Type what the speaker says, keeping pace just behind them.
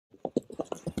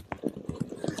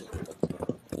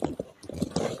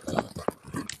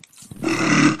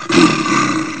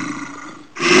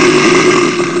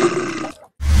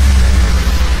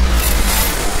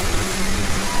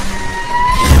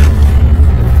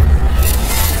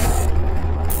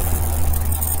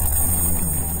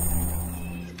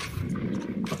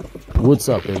What's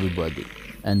up everybody,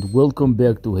 and welcome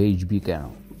back to HB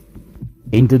channel.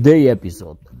 In today's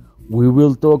episode, we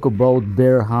will talk about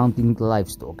bear hunting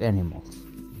livestock animals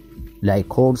like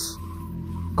horse,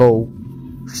 cow,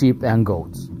 sheep and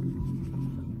goats.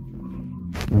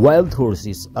 Wild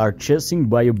horses are chasing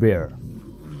by a bear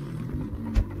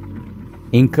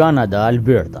in Canada,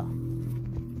 Alberta.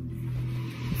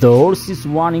 The horse is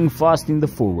running fast in the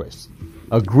forest.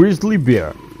 A grizzly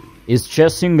bear is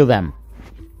chasing them.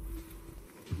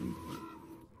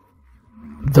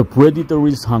 The predator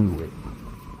is hungry,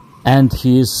 and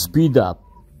he is speed up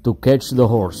to catch the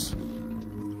horse.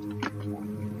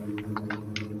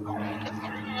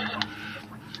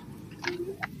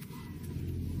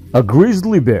 A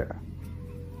grizzly bear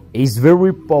is a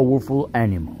very powerful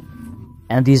animal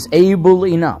and is able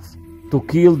enough to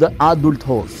kill the adult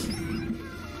horse.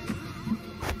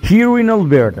 Here in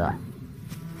Alberta,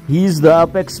 he is the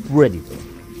apex predator.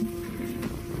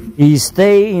 He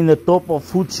stays in the top of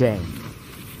food chain.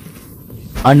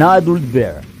 An adult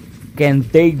bear can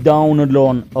take down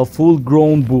alone a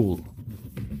full-grown bull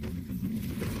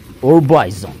or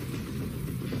bison.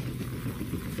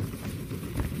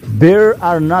 Bears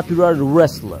are natural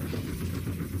wrestlers.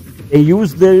 They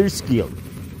use their skill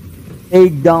to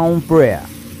take down prey.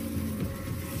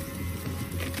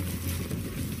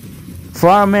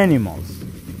 Farm animals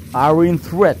are in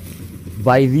threat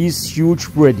by this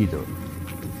huge predator.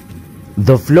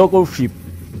 The flock of sheep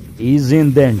is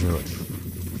endangered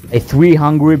by 3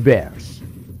 hungry bears.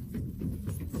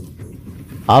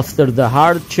 After the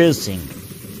hard chasing,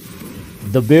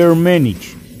 the bear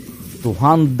managed to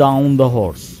hunt down the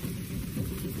horse,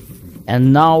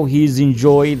 and now he is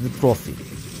enjoying the trophy.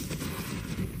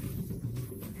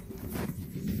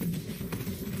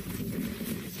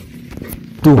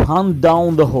 To hunt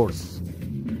down the horse,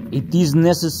 it is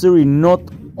necessary not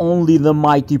only the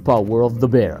mighty power of the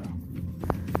bear.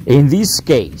 In this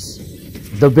case,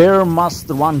 the bear must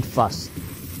run fast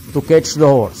to catch the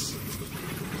horse.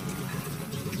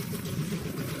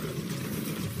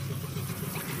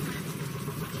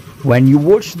 When you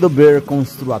watch the bear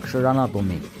construction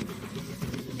anatomy,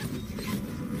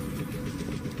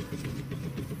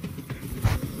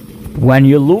 when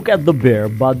you look at the bear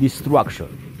body structure,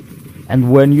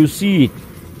 and when you see it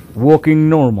walking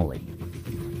normally,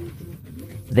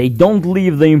 they don't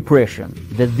leave the impression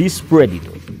that this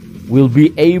predator will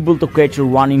be able to catch a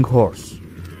running horse.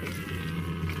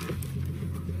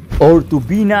 Or to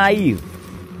be naive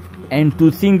and to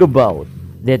think about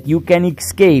that you can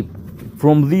escape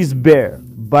from this bear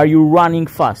by you running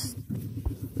fast.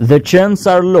 The chances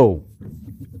are low.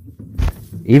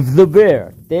 If the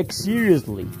bear takes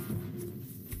seriously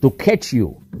to catch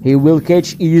you, he will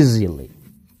catch easily.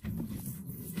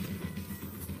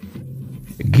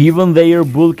 Given their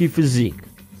bulky physique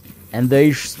and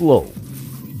their slow,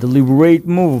 deliberate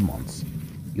movements,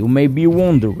 you may be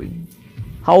wondering,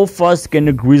 how fast can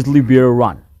a grizzly bear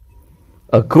run?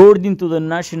 According to the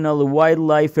National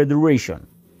Wildlife Federation,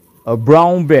 a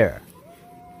brown bear,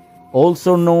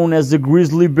 also known as the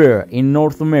grizzly bear in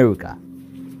North America,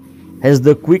 has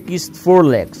the quickest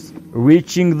forelegs,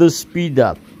 reaching the speed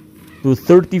up to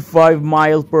 35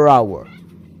 miles per hour.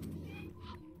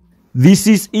 This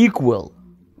is equal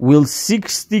with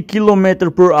 60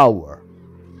 km per hour.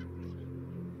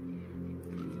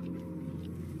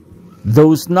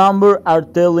 Those numbers are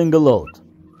telling a lot.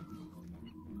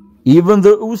 Even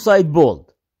the Usain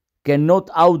Bolt cannot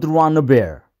outrun a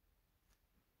bear.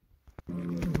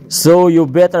 So you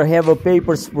better have a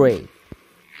paper spray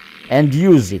and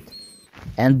use it,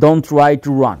 and don't try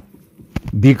to run,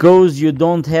 because you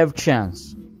don't have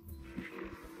chance.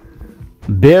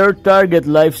 Bear target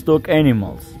livestock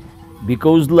animals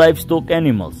because livestock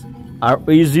animals are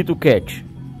easy to catch.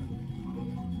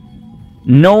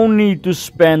 No need to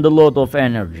spend a lot of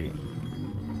energy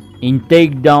in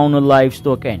take down a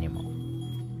livestock animal.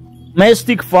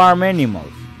 Domestic farm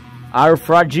animals are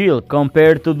fragile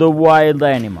compared to the wild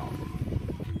animal.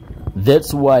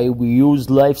 That's why we use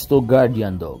livestock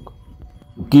guardian dog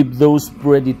to keep those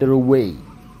predators away,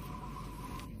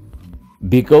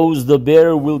 because the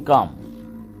bear will come.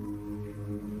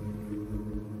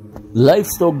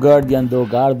 Livestock guardian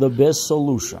dog are the best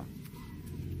solution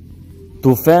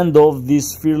to fend off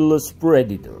this fearless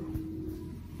predator.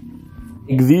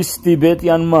 Like this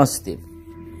Tibetan Mastiff,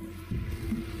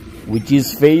 which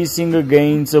is facing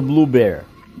against a blue bear.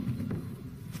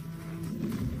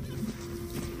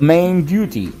 Main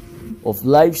duty of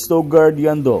livestock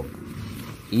guardian dog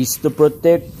is to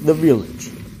protect the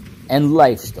village and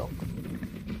livestock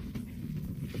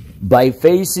by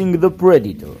facing the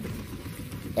predator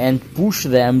and push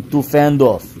them to fend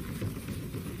off.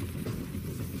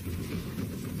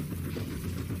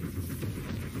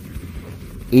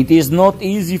 It is not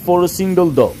easy for a single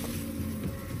dog.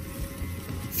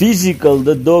 Physical,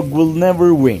 the dog will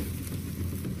never win.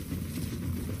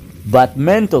 But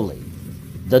mentally,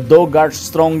 the dog are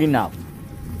strong enough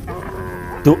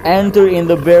to enter in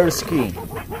the bear's skin,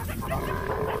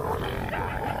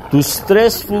 to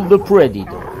stressful the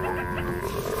predator,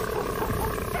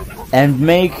 and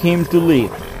make him to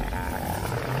live.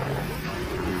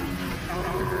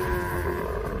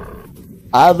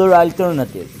 Other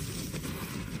alternatives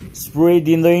spread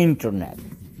in the internet.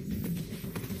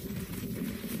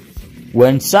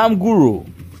 When some guru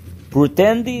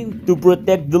pretending to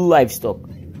protect the livestock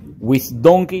with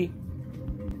donkey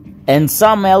and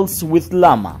some else with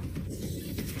llama,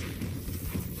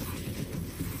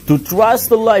 to trust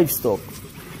the livestock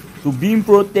to being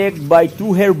protected by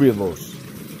two herbivores,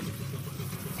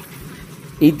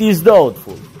 it is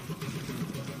doubtful,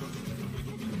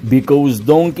 because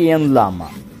donkey and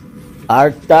llama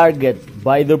are targeted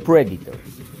by the predators.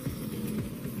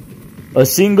 A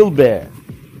single bear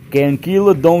can kill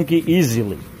a donkey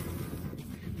easily,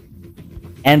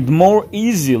 and more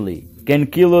easily can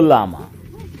kill a llama.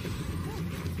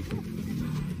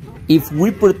 If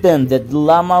we pretend that the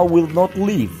llama will not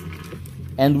live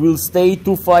and will stay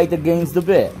to fight against the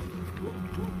bear,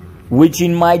 which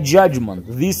in my judgment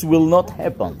this will not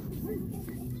happen,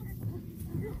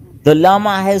 the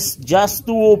llama has just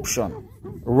two options: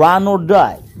 run or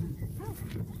die.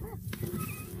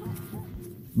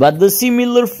 But the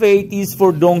similar fate is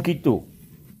for donkey too.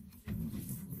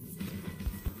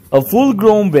 A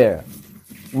full-grown bear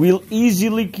will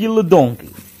easily kill a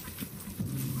donkey.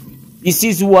 This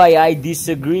is why I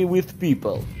disagree with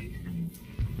people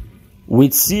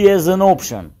which see as an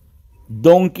option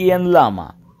donkey and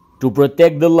llama to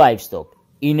protect the livestock.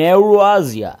 In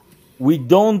Eurasia, we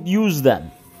don't use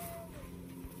them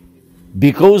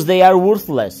because they are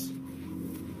worthless.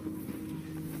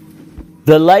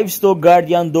 The livestock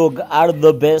guardian dog are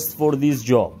the best for this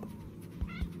job.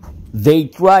 They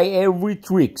try every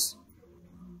tricks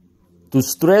to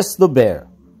stress the bear,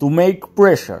 to make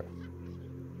pressure,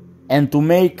 and to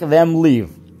make them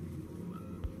live.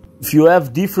 If you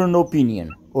have different opinion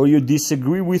or you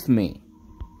disagree with me,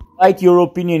 write your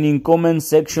opinion in comment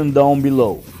section down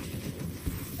below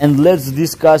and let's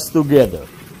discuss together.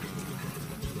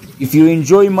 If you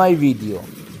enjoy my video,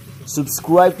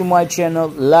 subscribe to my channel,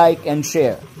 like and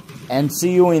share, and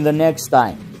see you in the next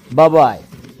time. Bye bye.